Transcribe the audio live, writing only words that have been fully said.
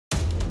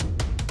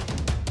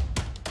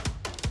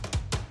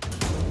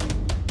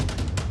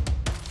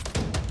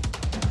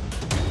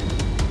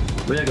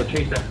We gotta go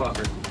chase that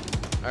fucker.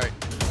 Alright.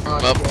 Oh,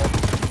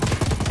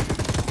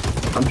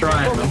 I'm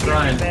trying, I'm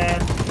trying.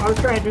 Man. I was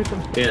trying to do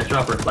some. Yeah,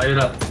 chopper, light it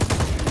up.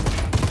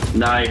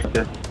 Nice.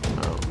 Okay.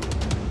 Oh.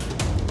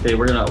 Okay,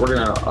 we're gonna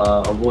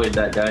avoid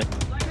that guy.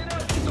 Light it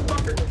up, shoot the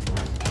fucker.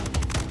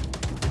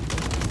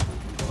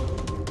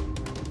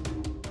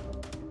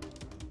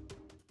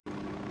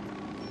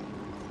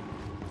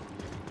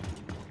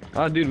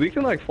 Oh, dude, we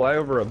can like fly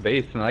over a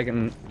base and I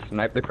can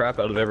snipe the crap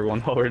out of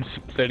everyone while we're just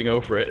sitting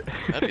over it.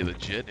 That'd be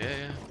legit, yeah,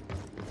 yeah.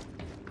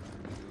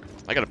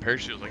 I got a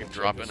parachute, so I can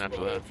drop in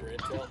after that.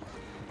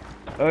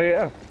 Oh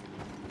yeah.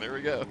 There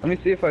we go. Let me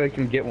see if I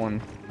can get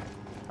one.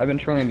 I've been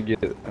trying to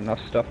get enough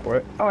stuff for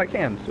it. Oh, I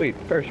can. Sweet.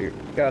 Parachute.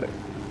 Got it.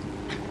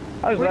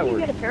 How does Where that do you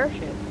work? get a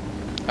parachute?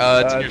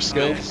 It's in your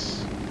skills.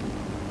 skills.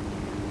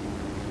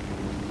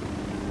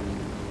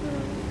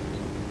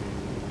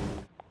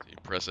 You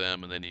press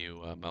M and then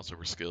you mouse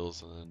over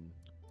skills and then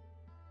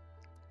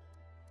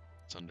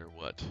it's under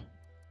what?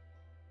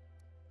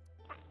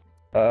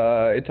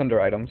 It's under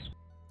items.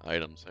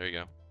 Items. There you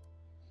go.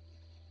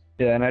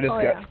 Yeah, and I just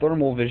Oh, got yeah.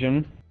 thermal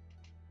vision.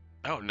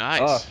 Oh,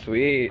 nice. Oh,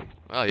 sweet.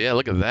 Oh yeah,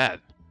 look at that.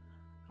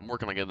 I'm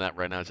working on getting that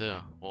right now too.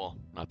 Well,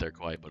 not there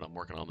quite, but I'm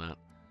working on that.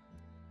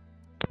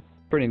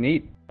 Pretty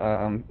neat.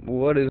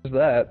 What is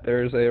that?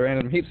 There's a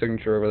random heat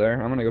signature over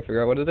there. I'm gonna go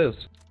figure out what it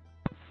is.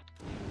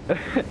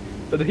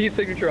 But the heat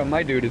signature on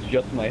my dude is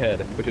just my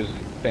head, which is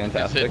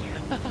fantastic.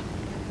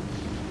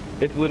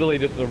 It's literally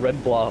just a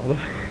red blob.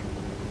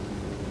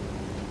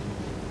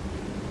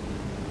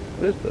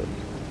 What is this?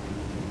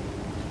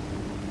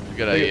 You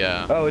got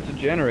a Oh, it's a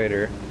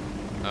generator.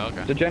 oh,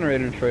 okay. It's a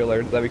generator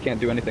trailer that we can't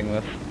do anything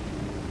with.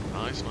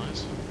 Nice,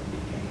 nice.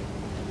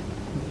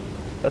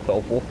 That's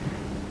helpful.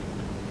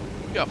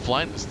 You got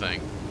flying this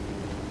thing.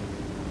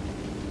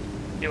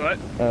 You what?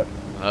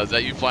 Is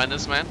that you flying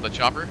this, man? The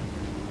chopper?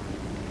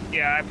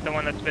 Yeah, I'm the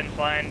one that's been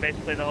flying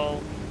basically the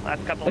whole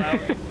last couple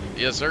hours.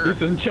 Yes, sir. He's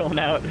been chilling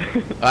out.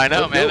 I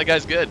know, man. That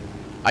guy's good.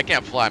 I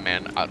can't fly,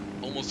 man.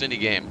 Almost any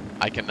game,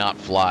 I cannot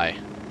fly.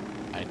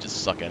 I just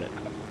suck at it.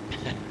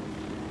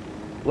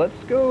 Let's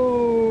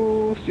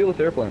go steal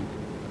this airplane.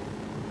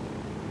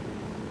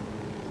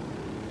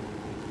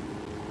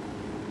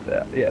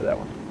 Yeah, that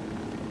one.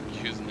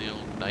 Using the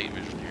old night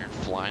vision here,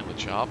 flying the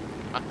chop.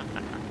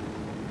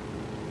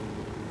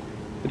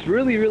 It's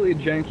really, really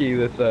janky,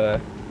 this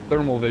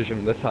thermal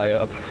vision this high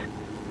up.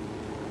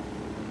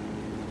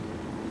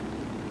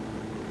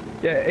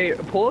 Yeah, hey,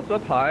 pull us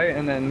up high,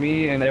 and then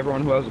me and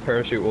everyone who has a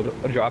parachute will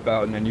drop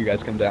out, and then you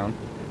guys come down.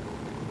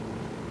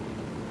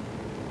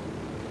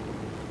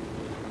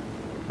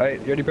 Alright,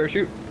 you ready,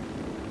 parachute?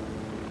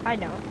 I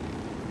know.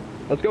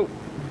 Let's go.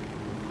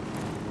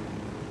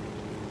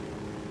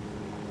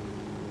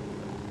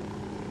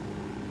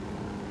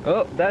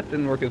 Oh, that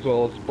didn't work as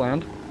well as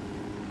planned.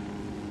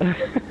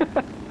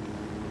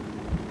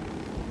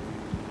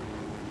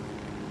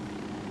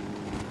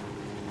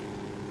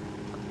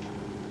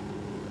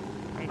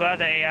 I'm glad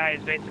the AI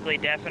is basically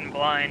deaf and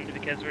blind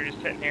because we're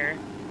just sitting here.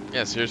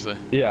 Yeah, seriously.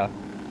 Yeah.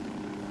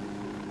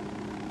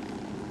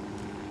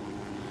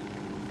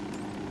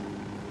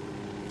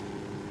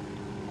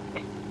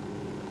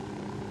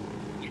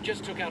 You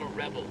just took out a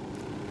rebel.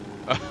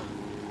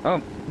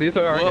 Oh, these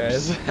are our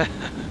Whoops. guys.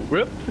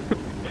 Rip.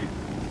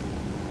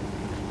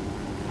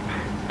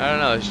 I don't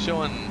know. It's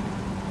showing.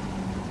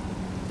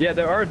 Yeah,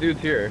 there are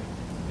dudes here.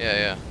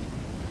 Yeah,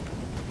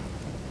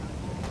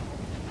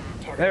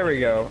 yeah. There we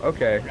go.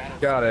 Okay,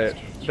 got it.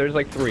 There's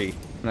like 3,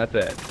 and that's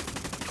it.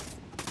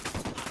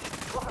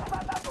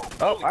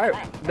 Oh,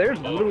 there's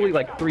literally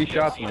like 3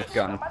 shots in this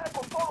gun.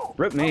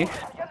 Rip me.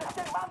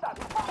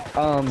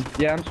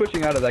 Yeah, I'm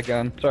switching out of that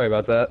gun. Sorry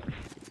about that.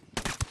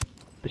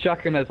 The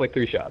shotgun has like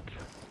 3 shots.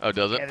 Oh,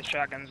 does Yeah, it? the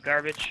shotgun's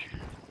garbage.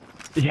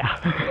 Yeah.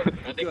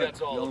 I think that's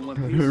all of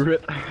them.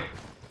 Rip.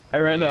 I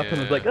ran up and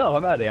was like, oh,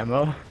 I'm out of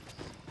ammo.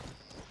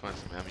 Find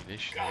some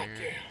ammunition God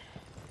here.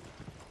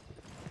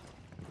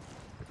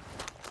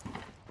 damn.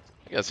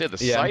 You gotta say the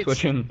Yeah, I'm sights.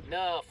 switching.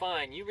 No,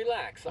 fine. You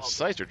relax. The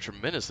sights are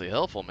tremendously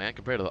helpful, man,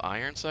 compared to the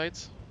iron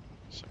sights.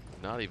 So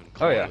not even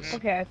Oh, yeah. close.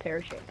 Okay, I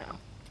parachute now.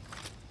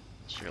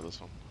 Let's share this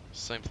one.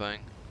 Same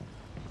thing.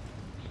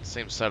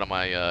 Same set on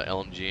my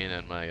LMG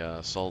and my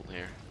assault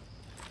here.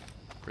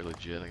 Pretty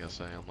legit, I gotta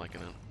say. I'm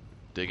liking it.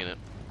 Digging it.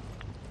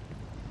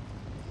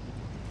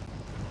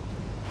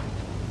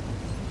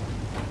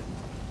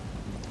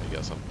 You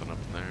got something up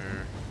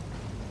there.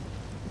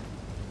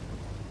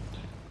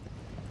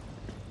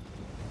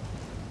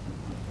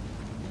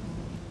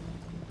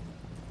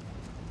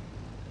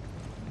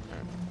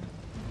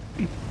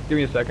 Give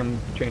me a second,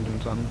 changing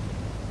something.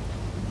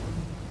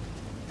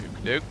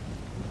 Duke.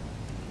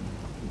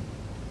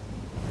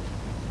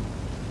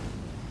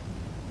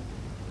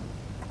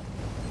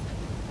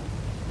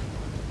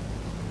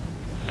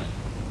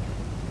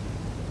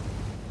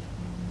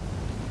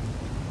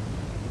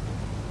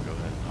 Go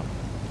ahead,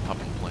 hop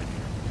in the plane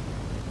here.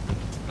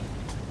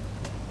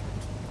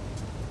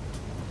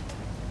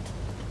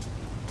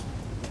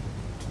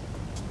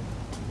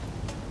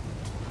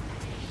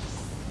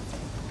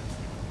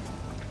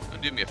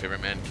 Do me a favor,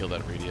 man. Kill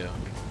that radio.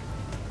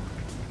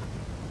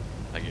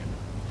 Thank you.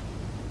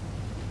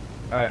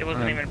 Alright. It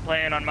wasn't even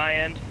playing on my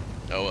end.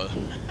 Oh,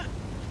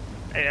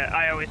 Yeah,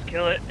 I always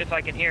kill it if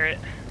I can hear it.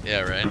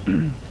 yeah,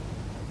 right.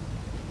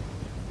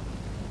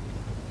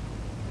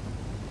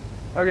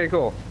 Okay,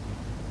 cool.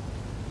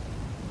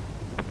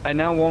 I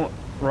now won't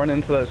run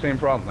into that same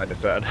problem I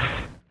just had.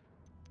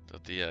 Is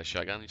that the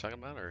shotgun you talking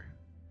about, or?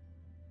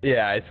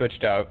 Yeah, I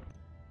switched out.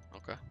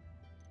 Okay.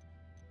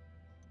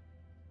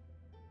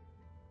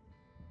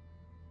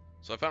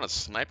 So I found a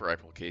sniper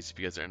rifle case if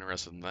you guys are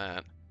interested in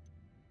that.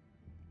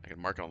 I can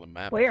mark it on the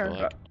map. Where? I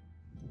feel like.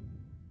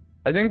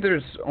 I think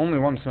there's only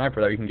one sniper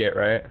that we can get,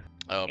 right?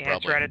 Oh, Yeah, probably.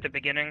 it's right at the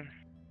beginning.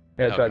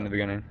 Yeah, it's right Okay. in the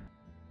beginning.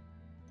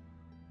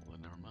 Well,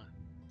 then never mind.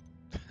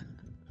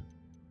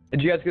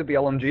 Did you guys get the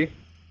LMG?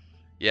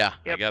 Yeah,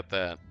 I Yep. got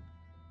that.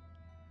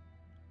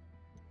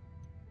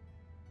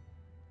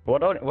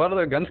 What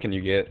other guns can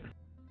you get?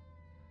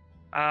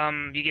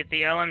 You get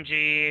the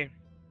LMG,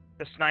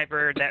 the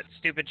sniper, that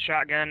stupid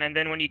shotgun, and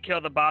then when you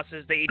kill the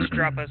bosses, they each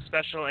drop a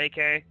special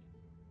AK.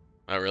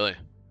 Oh, really?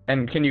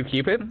 And can you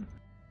keep it?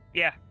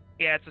 Yeah,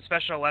 it's a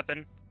special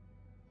weapon.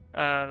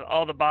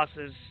 All the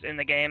bosses in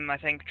the game, I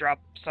think, drop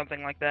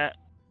something like that.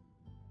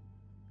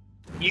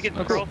 You can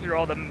scroll through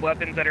all the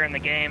weapons that are in the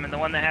game, and the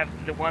ones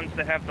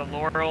that have the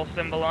laurel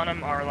symbol on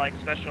them are like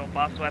special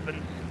boss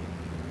weapons.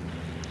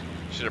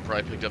 Should have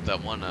probably picked up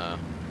that one. Oh,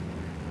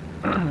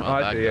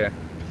 I see, yeah.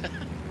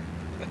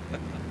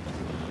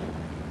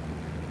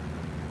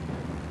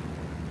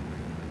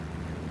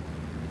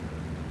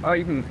 Oh,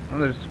 you can. Oh,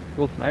 there's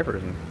cool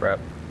snipers and crap.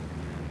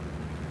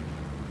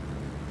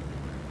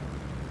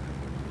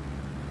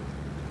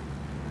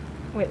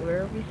 Wait,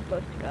 where are we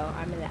supposed to go?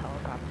 I'm in the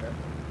helicopter.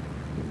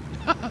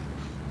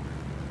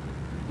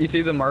 You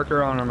see the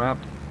marker on our map?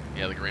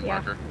 Yeah, the green Yeah.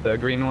 marker. The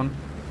green one?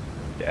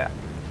 Yeah.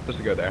 Just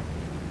to go there.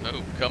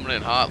 Oh, coming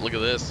in hot. Look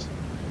at this.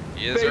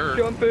 Yes, Base sir.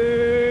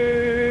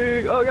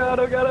 jumping! Oh god,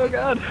 oh god, oh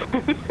god!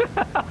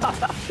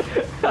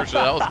 Pretty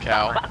sure that was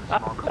cow.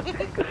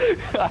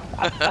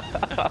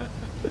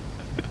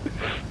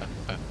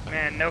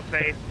 Man, no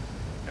face.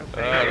 No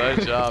face. Oh,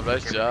 nice job,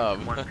 nice job.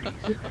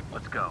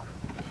 Let's go.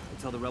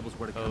 Tell the rebels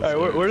where to go.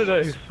 Alright, where did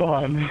I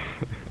spawn?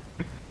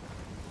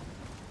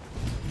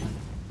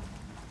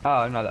 Oh,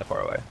 I'm not that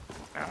far away.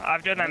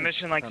 I've done that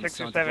mission like 6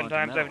 or 7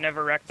 times. I've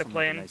never wrecked the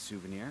plane. Nice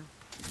souvenir.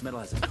 This metal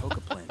has a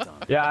coca plant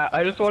on it. Yeah,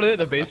 I just wanted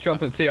to base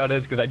jump and see how it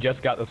is because I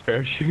just got this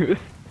parachute.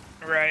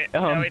 Right.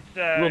 Um, No, it's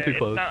a little too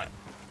close.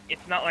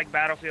 It's not like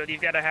Battlefield.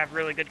 You've got to have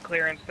really good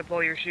clearance to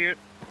pull your chute.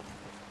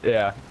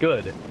 Yeah,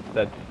 good.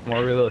 That's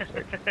more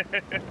realistic.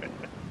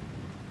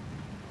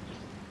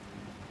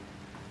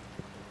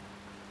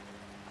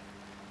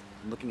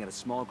 I'm looking at a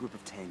small group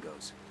of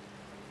tangos.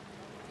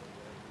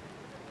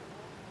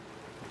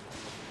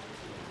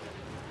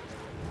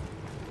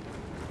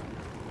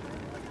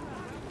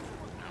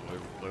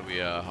 What are we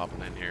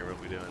hopping in here? What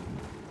are we doing?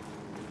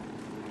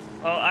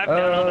 Well, I've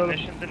done all the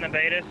missions in the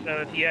beta, so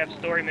if you have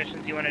story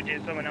missions you want to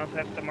do, someone else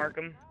has to mark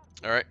them.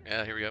 Alright,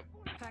 yeah, here we go.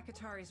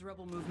 Fakatari's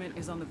rebel movement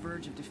is on the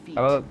verge of defeat.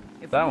 How about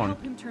If that we one?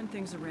 help him turn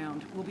things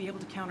around, we'll be able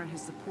to count on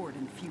his support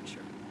in the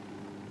future.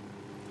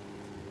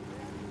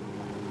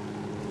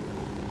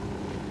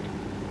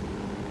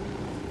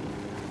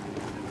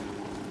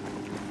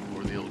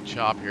 Or the old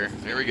chop here.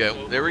 There we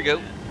go. There we go.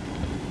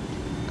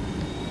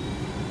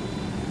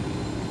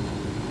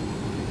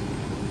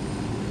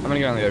 I'm gonna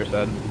get on the other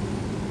side.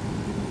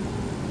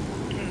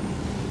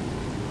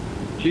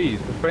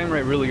 Jeez, the frame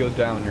rate really goes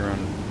down when you're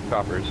on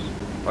coppers.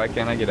 Why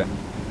can't I get in?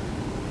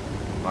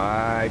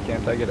 Why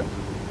can't I get in?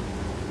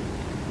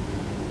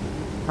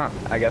 Huh,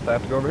 I guess I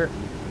have to go over here.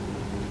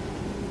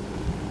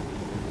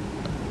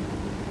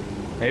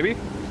 Maybe?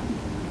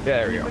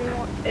 Yeah, there we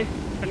go. If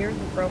yours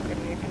is broken,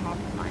 you can hop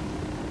on mine.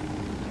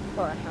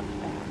 Well, that's not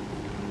bad.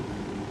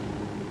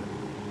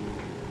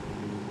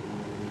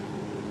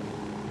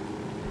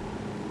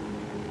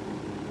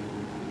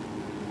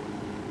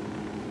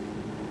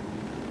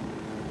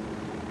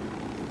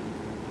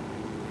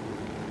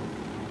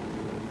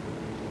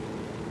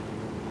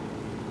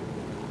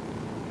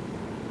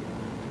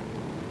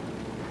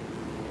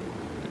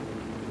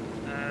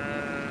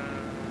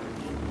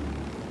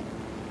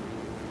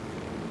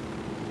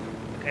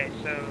 Okay,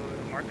 so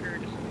the marker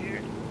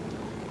disappeared.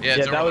 Yeah, Yeah,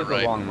 it's over that on was the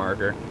right. the long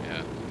marker.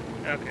 Yeah.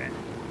 Okay.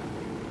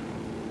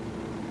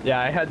 Yeah,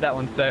 I had that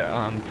one set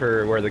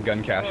for where the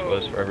gun cache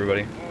was for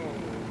everybody.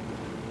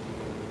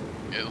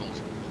 Yeah,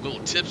 little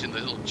tips in the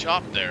little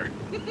chop there.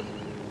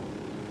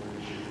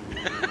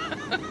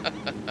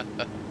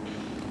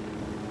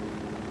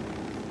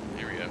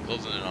 Here we go,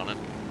 closing in on it.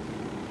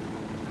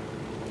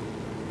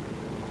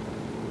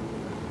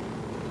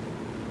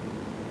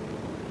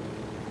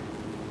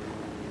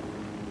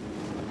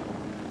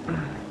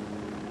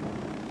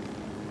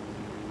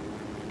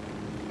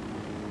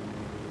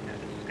 Yeah,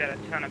 this has got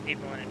a ton of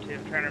people in it too.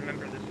 I'm trying to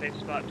remember the safe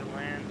spot to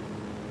land.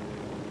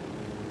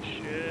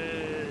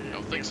 Should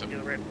Don't think so. be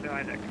right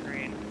behind that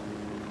crane.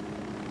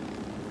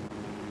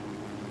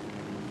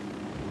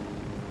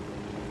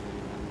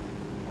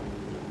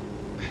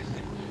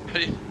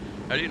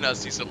 How do you not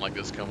see something like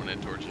this coming in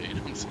towards you? You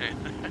know what I'm saying?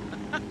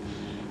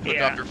 Yeah,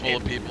 Helicopter full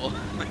of people.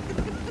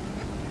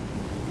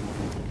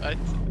 What?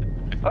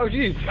 Oh,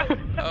 jeez.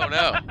 Oh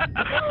no.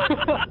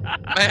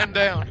 Man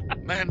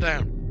down. Man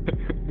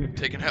down.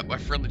 Taken out by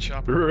friendly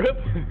chopper.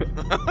 Rip.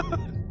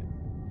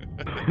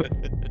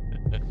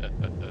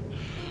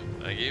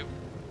 Thank you.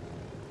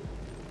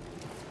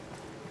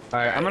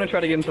 Alright, I'm gonna try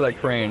to get into that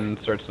crane and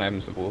start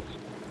sniping some bulls.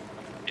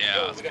 Yeah,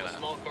 Yo, that's we got a gonna.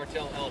 small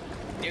cartel element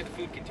near the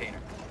food container.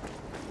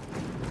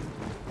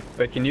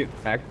 But can you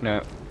act?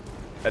 No,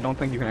 I don't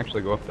think you can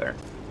actually go up there.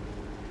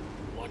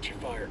 Watch your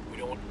fire. We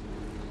don't want.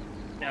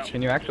 No.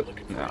 Can you actually?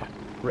 No.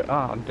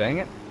 Oh, dang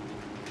it.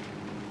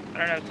 I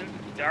don't know, since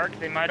it's dark,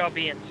 they might all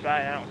be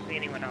inside. I don't see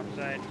anyone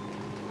outside.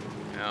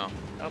 Yeah.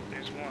 Oh,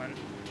 there's one.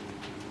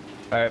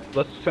 Alright,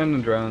 let's send the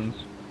drones.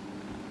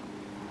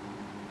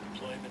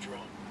 Deploying the drone.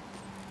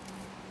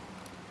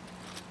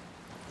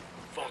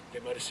 Fuck, they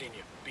might have seen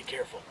you. Be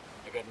careful.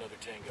 I got another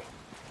tango.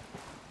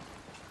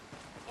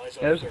 Eyes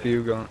on Yeah, there's a third.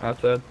 few going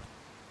outside.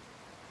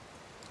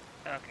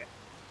 Okay.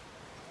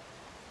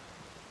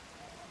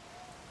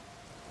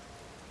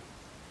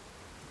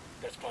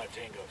 That's 5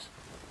 tangos.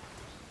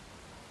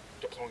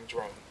 Deploying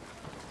drone.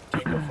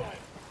 Tango 5.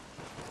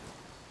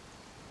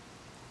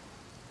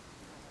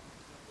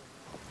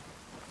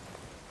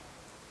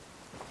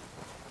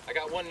 I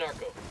got one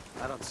narco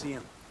I don't see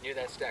him. near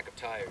that stack of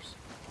tires.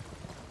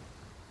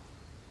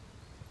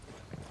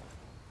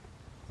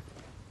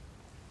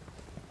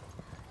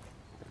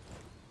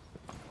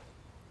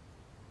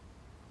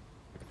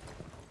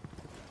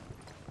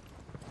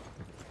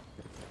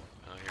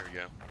 Oh, here we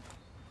go.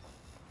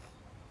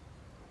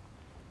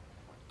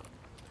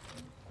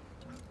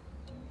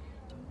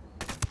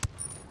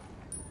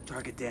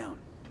 Target down.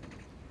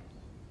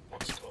 That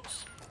was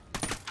close.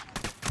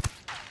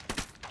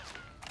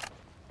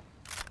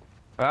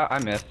 Ah, I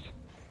missed.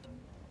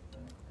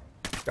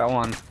 Got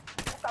one.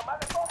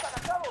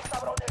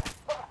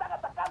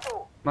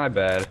 My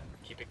bad.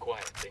 Keep it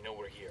quiet. They know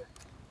we're here.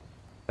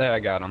 There, I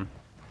got him.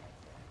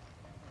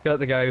 Got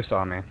the guy who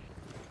saw me.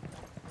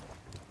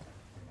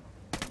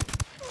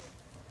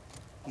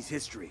 He's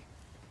history.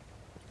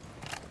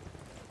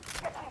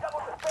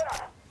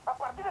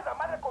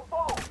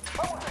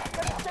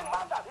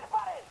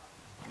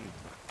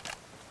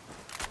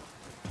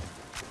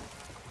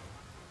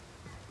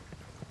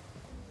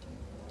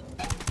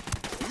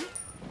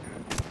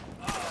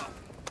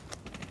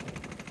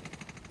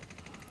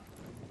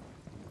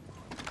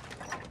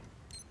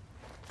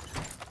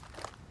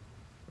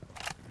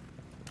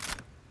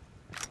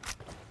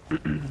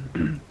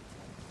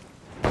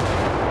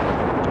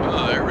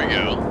 Oh, there we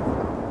go.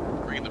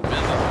 Bringing the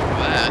business with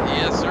that.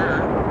 Yes,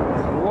 sir.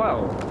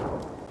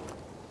 Whoa.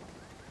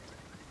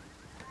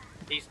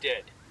 He's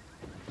dead.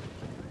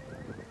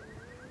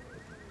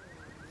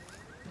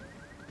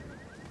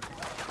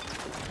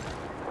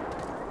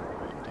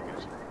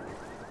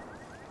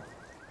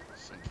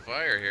 Some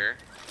fire here.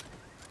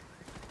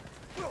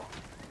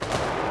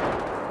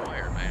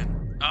 Fire,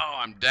 man. Oh,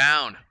 I'm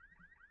down.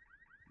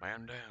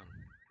 Man down.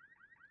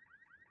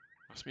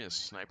 Must be a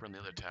sniper on the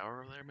other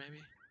tower over there,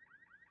 maybe?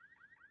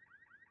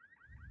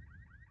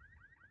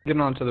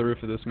 Getting onto the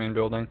roof of this main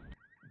building.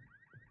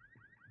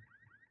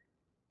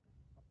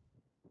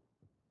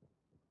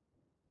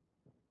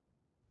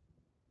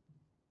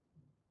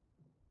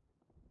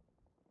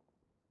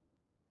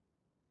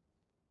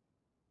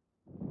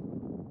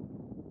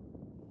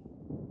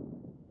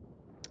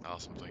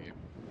 Awesome, thank you.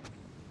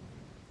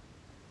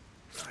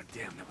 God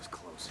damn, that was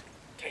close.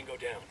 Tango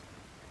down.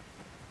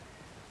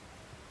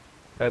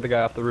 I had the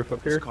guy off the roof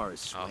up This here. car is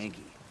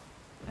swanky.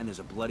 And there's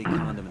a bloody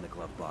condom in the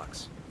glove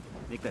box.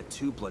 Make that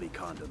 2 bloody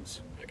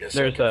condoms. I guess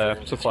There's, that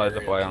confirms supplies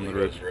it's supply on the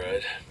roof.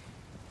 Right.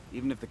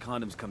 Even if the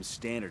condoms come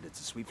standard, it's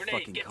a sweet Grenade,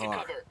 fucking get to car.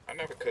 cover. I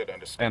never could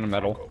understand And a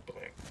metal. Franco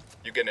bling.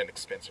 You get an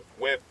expensive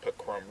whip, put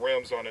chrome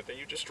rims on it, then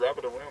you just drive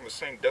it around the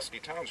same dusty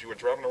towns you were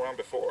driving around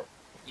before.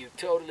 You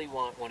totally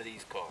want one of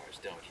these cars,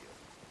 don't you?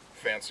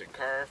 Fancy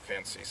car,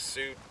 fancy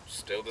suit,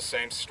 still the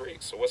same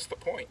street, so what's the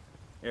point?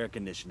 Air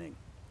conditioning.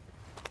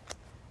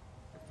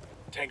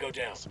 Tango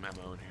down. Some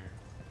ammo in here.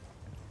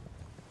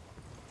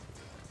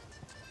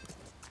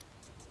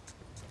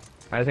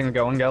 I think we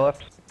got one guy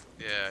left.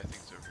 Yeah, I think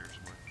it's over here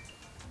somewhere.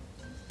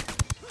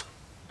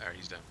 Alright,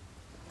 he's down.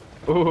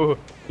 Ooh,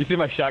 you see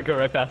my shot go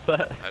right past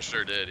that? I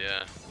sure did,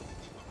 yeah.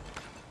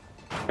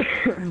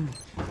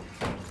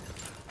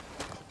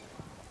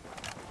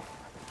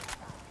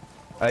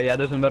 Yeah,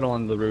 there's a metal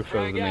on the roof of the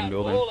Drag main out.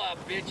 building. Hold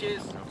up, bitches.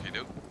 Okay,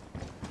 dope.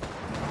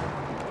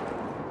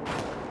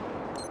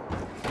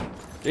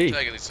 Gee,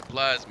 Taking these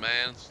supplies,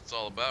 man. That's what it's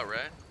all about,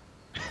 right?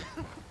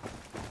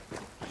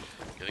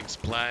 Getting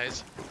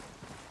supplies.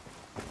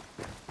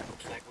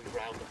 Looks like we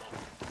riled them up.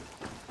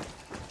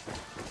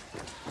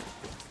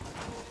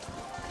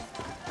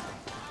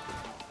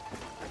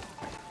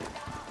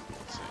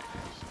 Let's see.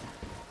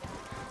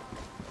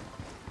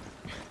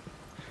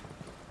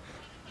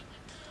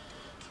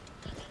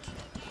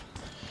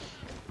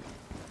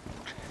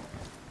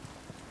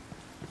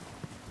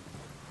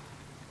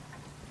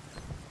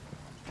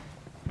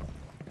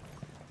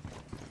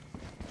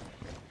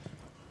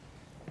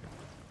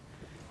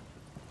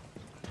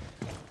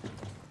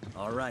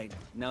 Alright,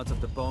 now it's up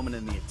to Bowman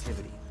and the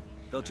activity.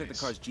 They'll check the Nice.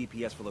 car's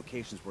GPS for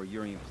locations where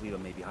Yuri and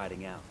Polito may be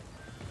hiding out.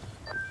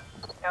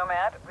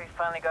 Nomad, we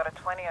finally got a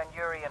 20 on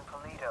Yuri and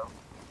Polito.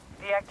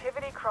 The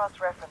activity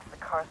cross-referenced the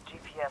car's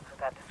GPS with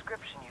that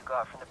description you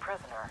got from the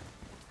prisoner.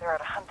 They're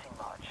at a hunting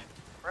lodge.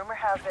 Rumor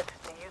has it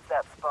they use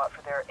that spot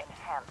for their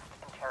enhanced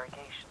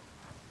interrogations.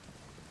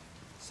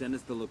 Send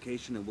us the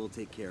location and we'll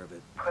take care of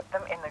it. Put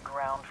them in the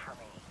ground for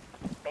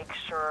me. Make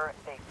sure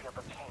they feel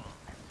the pain.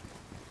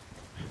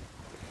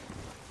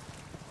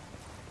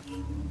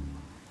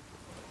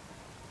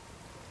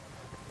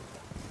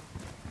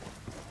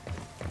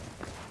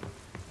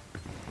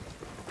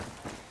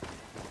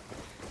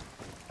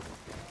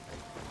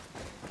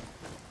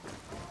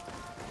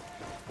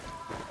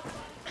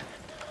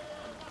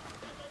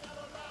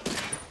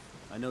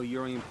 I know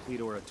Yuri and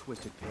Polito are a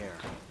twisted pair,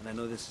 and I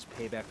know this is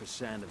payback for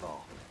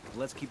Sandoval. But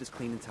let's keep this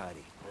clean and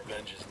tidy.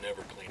 Revenge is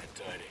never clean and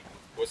tidy.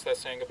 What's that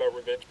saying about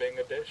revenge being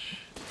a dish?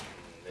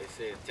 They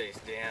say it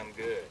tastes damn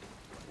good.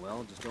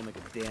 Well, just don't make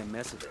a damn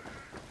mess of it.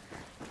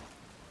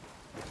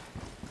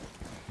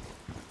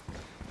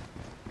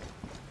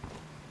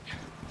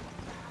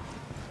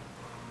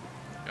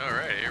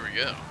 Alright, here we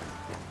go.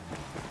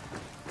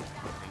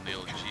 In the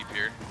old Jeep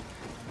here.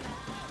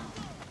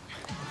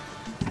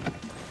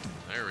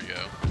 There we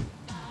go.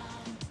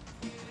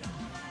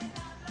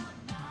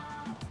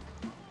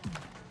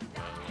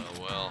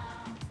 Well.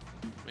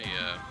 Let me,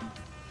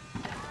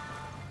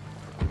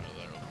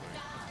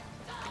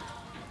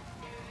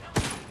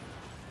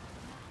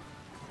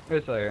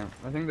 Wait a second.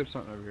 I think there's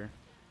something over here.